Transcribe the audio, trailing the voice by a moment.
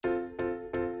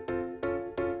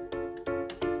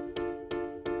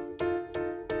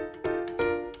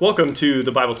Welcome to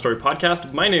the Bible Story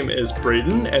Podcast. My name is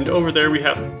Braden, and over there we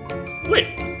have...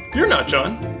 Wait, you're not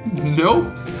John.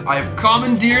 Nope, I've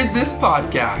commandeered this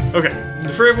podcast. Okay,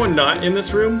 for everyone not in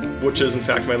this room, which is in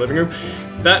fact my living room,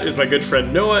 that is my good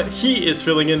friend Noah. He is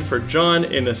filling in for John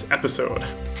in this episode.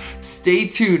 Stay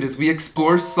tuned as we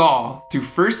explore Saul through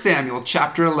 1 Samuel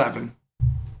chapter 11.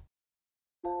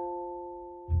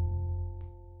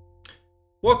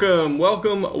 Welcome.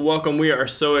 We are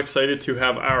so excited to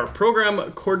have our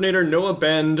program coordinator, Noah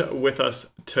Bend, with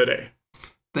us today.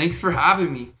 Thanks for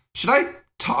having me. Should I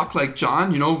talk like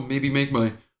John? Maybe make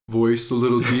my voice a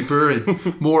little deeper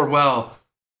and more,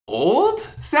 old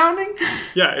sounding?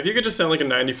 Yeah, if you could just sound like a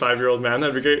 95-year-old man,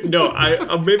 that'd be great. No,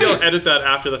 maybe I'll edit that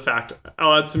after the fact.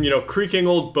 I'll add some, creaking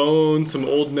old bones, some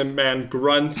old man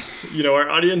grunts. Our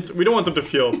audience, we don't want them to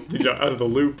feel out of the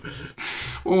loop.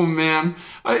 Oh, man.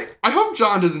 I hope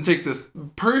John doesn't take this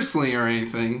personally or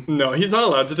anything. No, he's not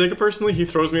allowed to take it personally. He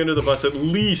throws me under the bus at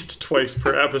least twice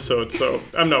per episode, so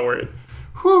I'm not worried.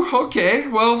 Whew, okay.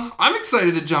 Well, I'm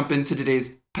excited to jump into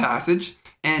today's passage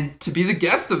and to be the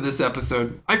guest of this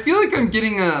episode. I feel like I'm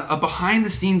getting a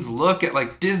behind-the-scenes look at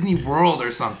like Disney World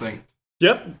or something.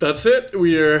 Yep, that's it.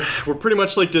 We're pretty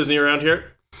much like Disney around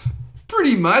here.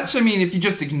 Pretty much. I mean, if you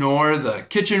just ignore the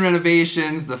kitchen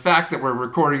renovations, the fact that we're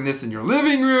recording this in your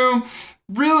living room,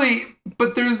 really,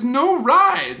 but there's no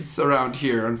rides around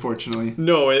here, unfortunately.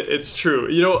 No, it's true.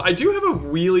 I do have a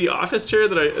wheelie office chair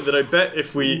that I bet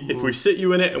if we sit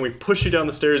you in it and we push you down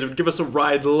the stairs, it would give us a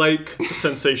ride-like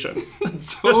sensation.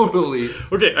 Totally.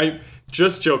 Okay, I'm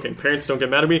just joking. Parents, don't get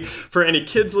mad at me. For any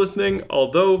kids listening,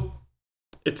 although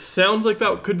it sounds like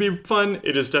that could be fun,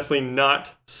 it is definitely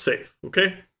not safe,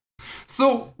 okay?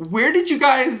 So, where did you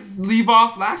guys leave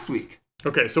off last week?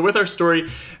 Okay, so with our story,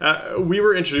 we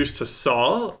were introduced to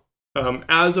Saul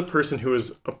as a person who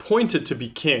was appointed to be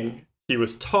king. He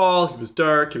was tall, he was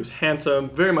dark, he was handsome,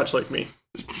 very much like me.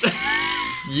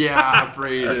 Yeah,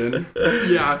 Braden.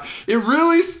 Yeah, it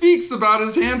really speaks about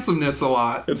his handsomeness a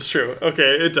lot. It's true.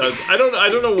 Okay, it does. I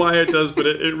don't know why it does, but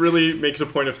it really makes a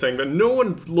point of saying that no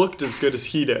one looked as good as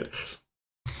he did.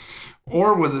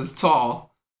 Or was as tall.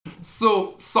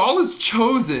 So Saul is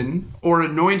chosen or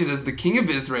anointed as the king of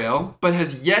Israel, but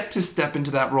has yet to step into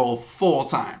that role full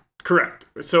time. Correct.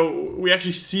 So we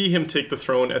actually see him take the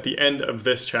throne at the end of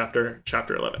this chapter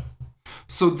 11.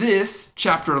 So this,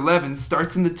 chapter 11,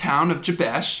 starts in the town of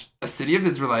Jabesh, a city of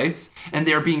Israelites, and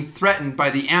they are being threatened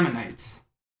by the Ammonites.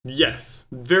 Yes,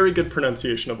 very good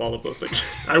pronunciation of all of those things.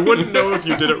 I wouldn't know if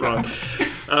you did it wrong.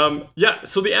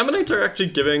 So the Ammonites are actually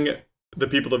giving the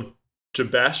people of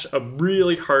Jabesh a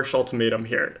really harsh ultimatum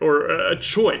here, or a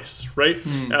choice, right?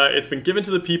 It's been given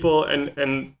to the people,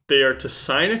 and they are to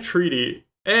sign a treaty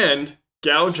and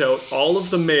gouge out all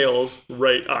of the males'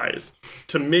 right eyes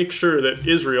to make sure that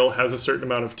Israel has a certain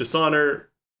amount of dishonor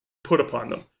put upon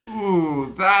them.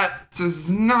 Ooh, that does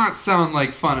not sound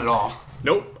like fun at all.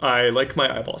 Nope, I like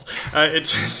my eyeballs.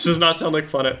 It does not sound like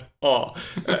fun at all.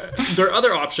 Their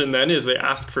other option then is they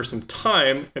ask for some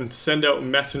time and send out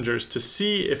messengers to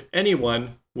see if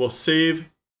anyone will save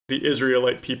the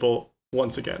Israelite people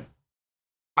once again.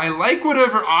 I like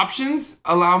whatever options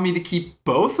allow me to keep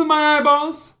both of my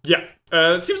eyeballs. Yeah,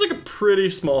 it seems like a pretty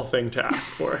small thing to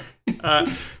ask for.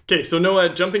 Okay, so Noah,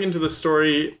 jumping into the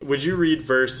story, would you read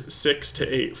verse 6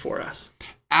 to 8 for us?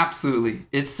 Absolutely.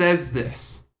 It says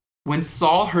this. When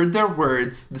Saul heard their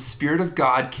words, the Spirit of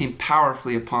God came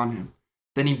powerfully upon him.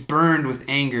 Then he burned with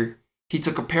anger. He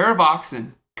took a pair of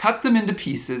oxen, cut them into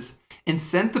pieces, and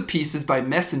sent the pieces by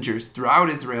messengers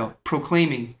throughout Israel,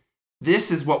 proclaiming,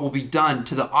 "This is what will be done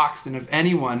to the oxen of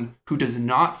anyone who does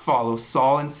not follow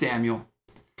Saul and Samuel."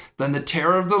 Then the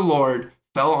terror of the Lord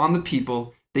fell on the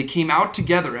people. They came out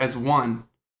together as one.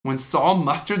 When Saul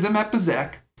mustered them at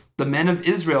Bezek, the men of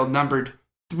Israel numbered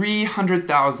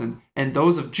 300,000, and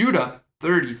those of Judah,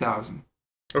 30,000.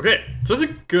 Okay, so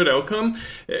that's a good outcome.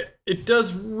 It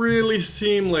does really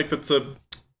seem like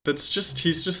he's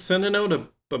just sending out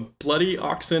a bloody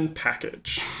oxen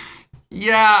package.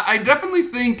 Yeah, I definitely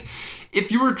think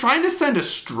if you were trying to send a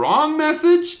strong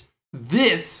message,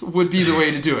 this would be the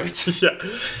way to do it. Yeah.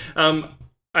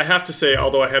 I have to say,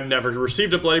 although I have never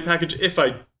received a bloody package, if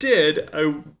I did,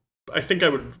 I think I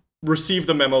would receive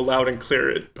the memo loud and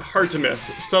clear. Hard to miss.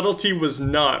 Subtlety was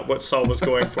not what Saul was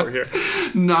going for here.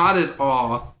 Not at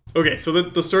all. Okay, so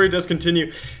the story does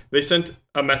continue. They sent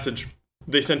a message.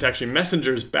 They sent actually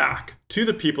messengers back to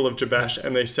the people of Jabesh,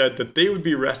 and they said that they would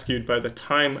be rescued by the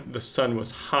time the sun was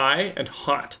high and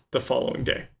hot the following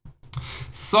day.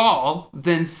 Saul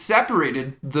then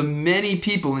separated the many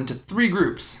people into 3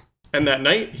 groups. And that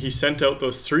night, he sent out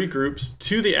those 3 groups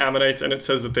to the Ammonites, and it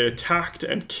says that they attacked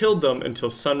and killed them until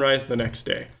sunrise the next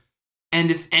day. And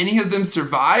if any of them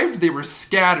survived, they were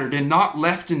scattered and not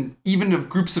left in even of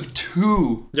groups of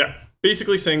 2. Yeah,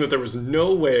 basically saying that there was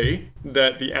no way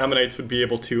that the Ammonites would be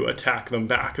able to attack them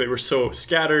back. They were so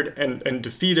scattered and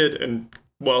defeated and,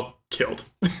 well, killed.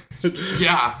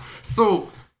 Yeah.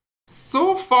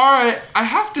 So far, I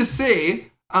have to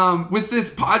say, with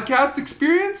this podcast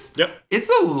experience, Yep. it's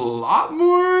a lot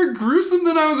more gruesome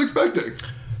than I was expecting.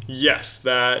 Yes,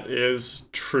 that is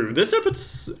true. This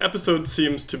episode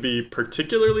seems to be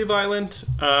particularly violent.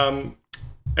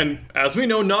 And as we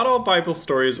know, not all Bible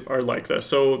stories are like this.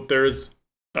 So there's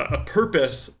a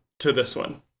purpose to this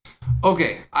one.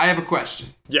 Okay, I have a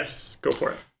question. Yes, go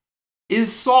for it.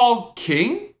 Is Saul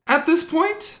king at this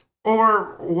point?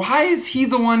 Or why is he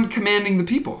the one commanding the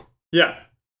people? Yeah,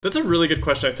 that's a really good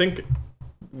question. I think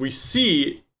we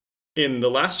see in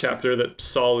the last chapter that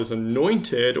Saul is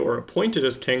anointed or appointed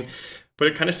as king, but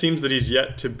it kind of seems that he's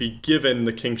yet to be given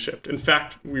the kingship. In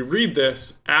fact, we read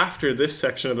this after this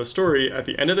section of the story at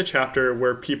the end of the chapter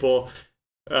where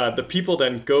the people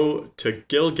then go to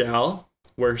Gilgal,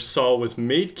 where Saul was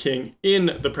made king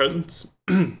in the presence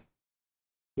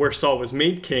where Saul was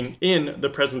made king in the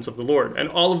presence of the Lord. And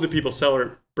all of the people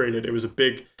celebrated. It was a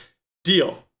big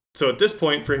deal. So at this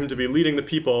point, for him to be leading the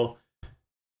people,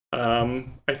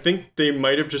 I think they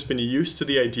might have just been used to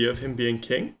the idea of him being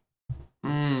king.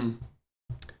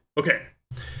 Okay.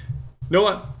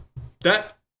 Noah,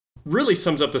 that really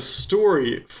sums up the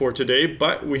story for today,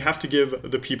 but we have to give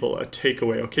the people a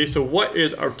takeaway. Okay, so what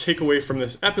is our takeaway from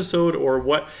this episode, or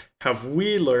what have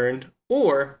we learned,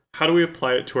 or how do we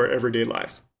apply it to our everyday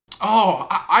lives? Oh,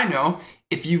 I know.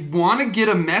 If you want to get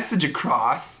a message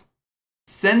across,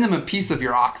 send them a piece of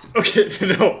your oxen. Okay,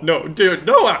 no, dude,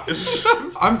 Noah!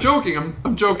 I'm joking.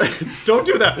 I'm joking. Don't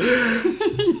do that.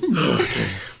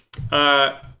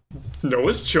 Okay.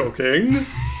 Noah's joking.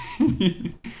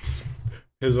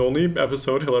 His only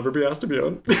episode he'll ever be asked to be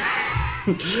on.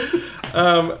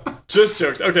 Just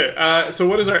jokes. Okay, so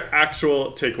what is our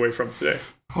actual takeaway from today?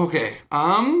 Okay.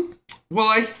 Well,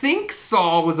 I think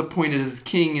Saul was appointed as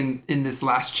king in this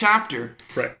last chapter.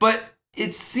 Right. But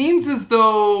it seems as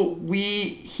though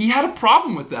he had a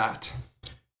problem with that.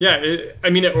 Yeah,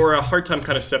 or a hard time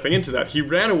kind of stepping into that. He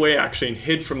ran away, actually, and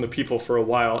hid from the people for a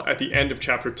while at the end of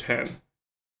chapter 10.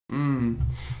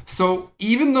 So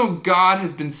even though God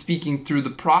has been speaking through the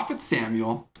prophet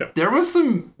Samuel, Yep. there was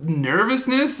some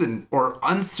nervousness or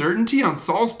uncertainty on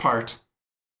Saul's part.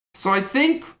 So I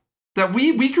think that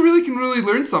we can really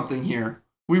learn something here.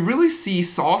 We really see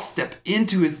Saul step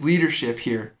into his leadership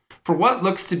here for what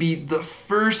looks to be the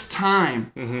first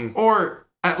time, or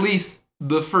at least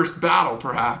the first battle,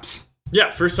 perhaps.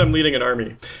 Yeah, first time leading an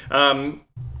army.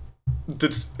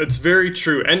 It's very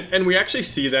true. And we actually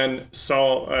see then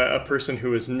Saul, a person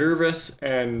who is nervous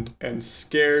and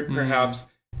scared, perhaps,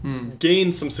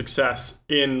 gain some success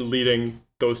in leading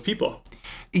those people.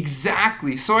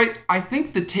 Exactly. So I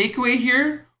think the takeaway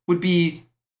here would be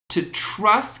to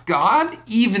trust God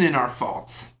even in our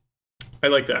faults. I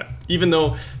like that. Even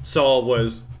though Saul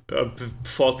was a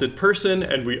faulted person,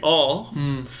 and we all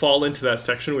fall into that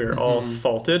section, we are all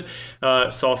faulted.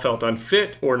 Saul felt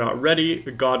unfit or not ready.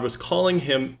 God was calling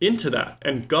him into that,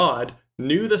 and God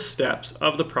knew the steps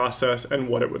of the process and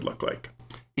what it would look like.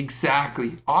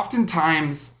 Exactly.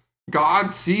 Oftentimes,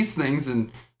 God sees things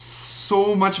in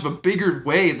so much of a bigger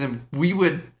way than we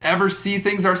would ever see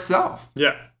things ourselves.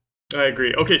 Yeah. I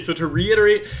agree. Okay, so to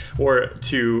reiterate or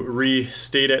to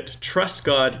restate it, trust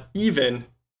God even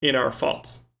in our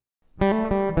faults.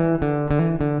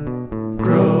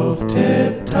 Growth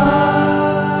tip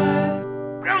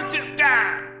time. Growth tip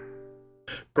time.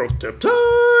 Growth tip time.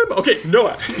 Okay,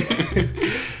 Noah.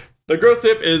 The growth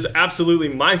tip is absolutely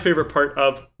my favorite part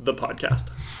of the podcast.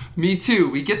 Me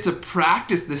too. We get to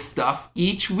practice this stuff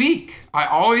each week. I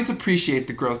always appreciate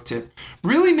the growth tip.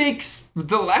 Really makes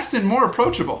the lesson more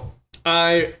approachable.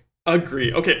 I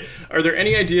agree. Okay, are there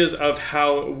any ideas of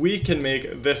how we can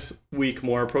make this week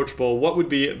more approachable? What would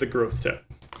be the growth tip?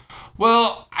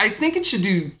 Well, I think it should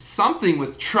do something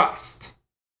with trust.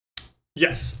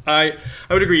 Yes, I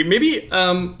would agree. Maybe,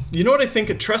 you know what I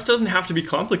think? Trust doesn't have to be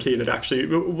complicated, actually.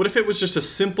 What if it was just a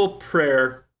simple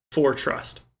prayer for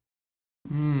trust?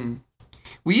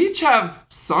 We each have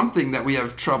something that we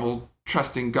have trouble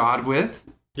trusting God with.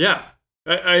 Yeah,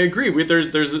 I agree.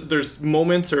 There's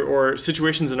moments or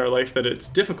situations in our life that it's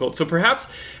difficult. So perhaps,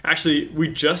 actually, we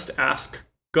just ask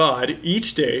God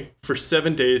each day for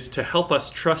 7 days to help us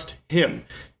trust Him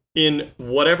in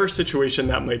whatever situation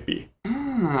that might be.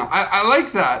 I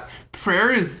like that.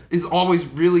 Prayer is always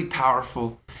really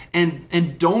powerful.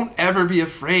 And don't ever be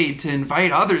afraid to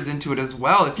invite others into it as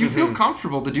well if you feel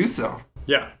comfortable to do so.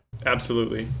 Yeah,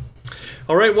 absolutely.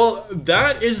 All right, well,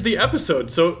 that is the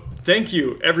episode. So thank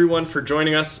you, everyone, for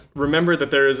joining us. Remember that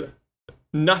there is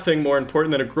nothing more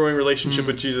important than a growing relationship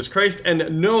with Jesus Christ.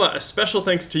 And Noah, a special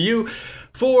thanks to you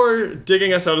for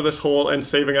digging us out of this hole and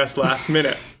saving us last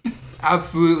minute.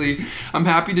 Absolutely. I'm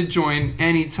happy to join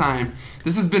anytime.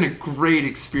 This has been a great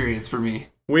experience for me.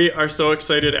 We are so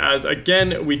excited as,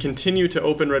 again, we continue to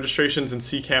open registrations and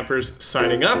see campers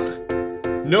signing up.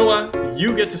 Noah,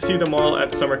 you get to see them all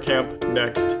at summer camp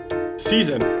next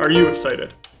season. Are you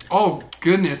excited? Oh,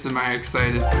 goodness, am I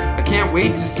excited. I can't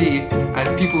wait to see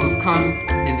as people who've come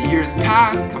in the years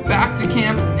past come back to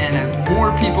camp, and as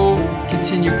more people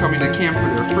continue coming to camp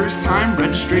for their first time.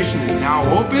 Registration is now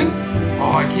open.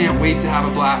 Oh, I can't wait to have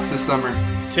a blast this summer.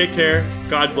 Take care.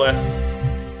 God bless.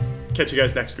 Catch you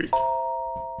guys next week.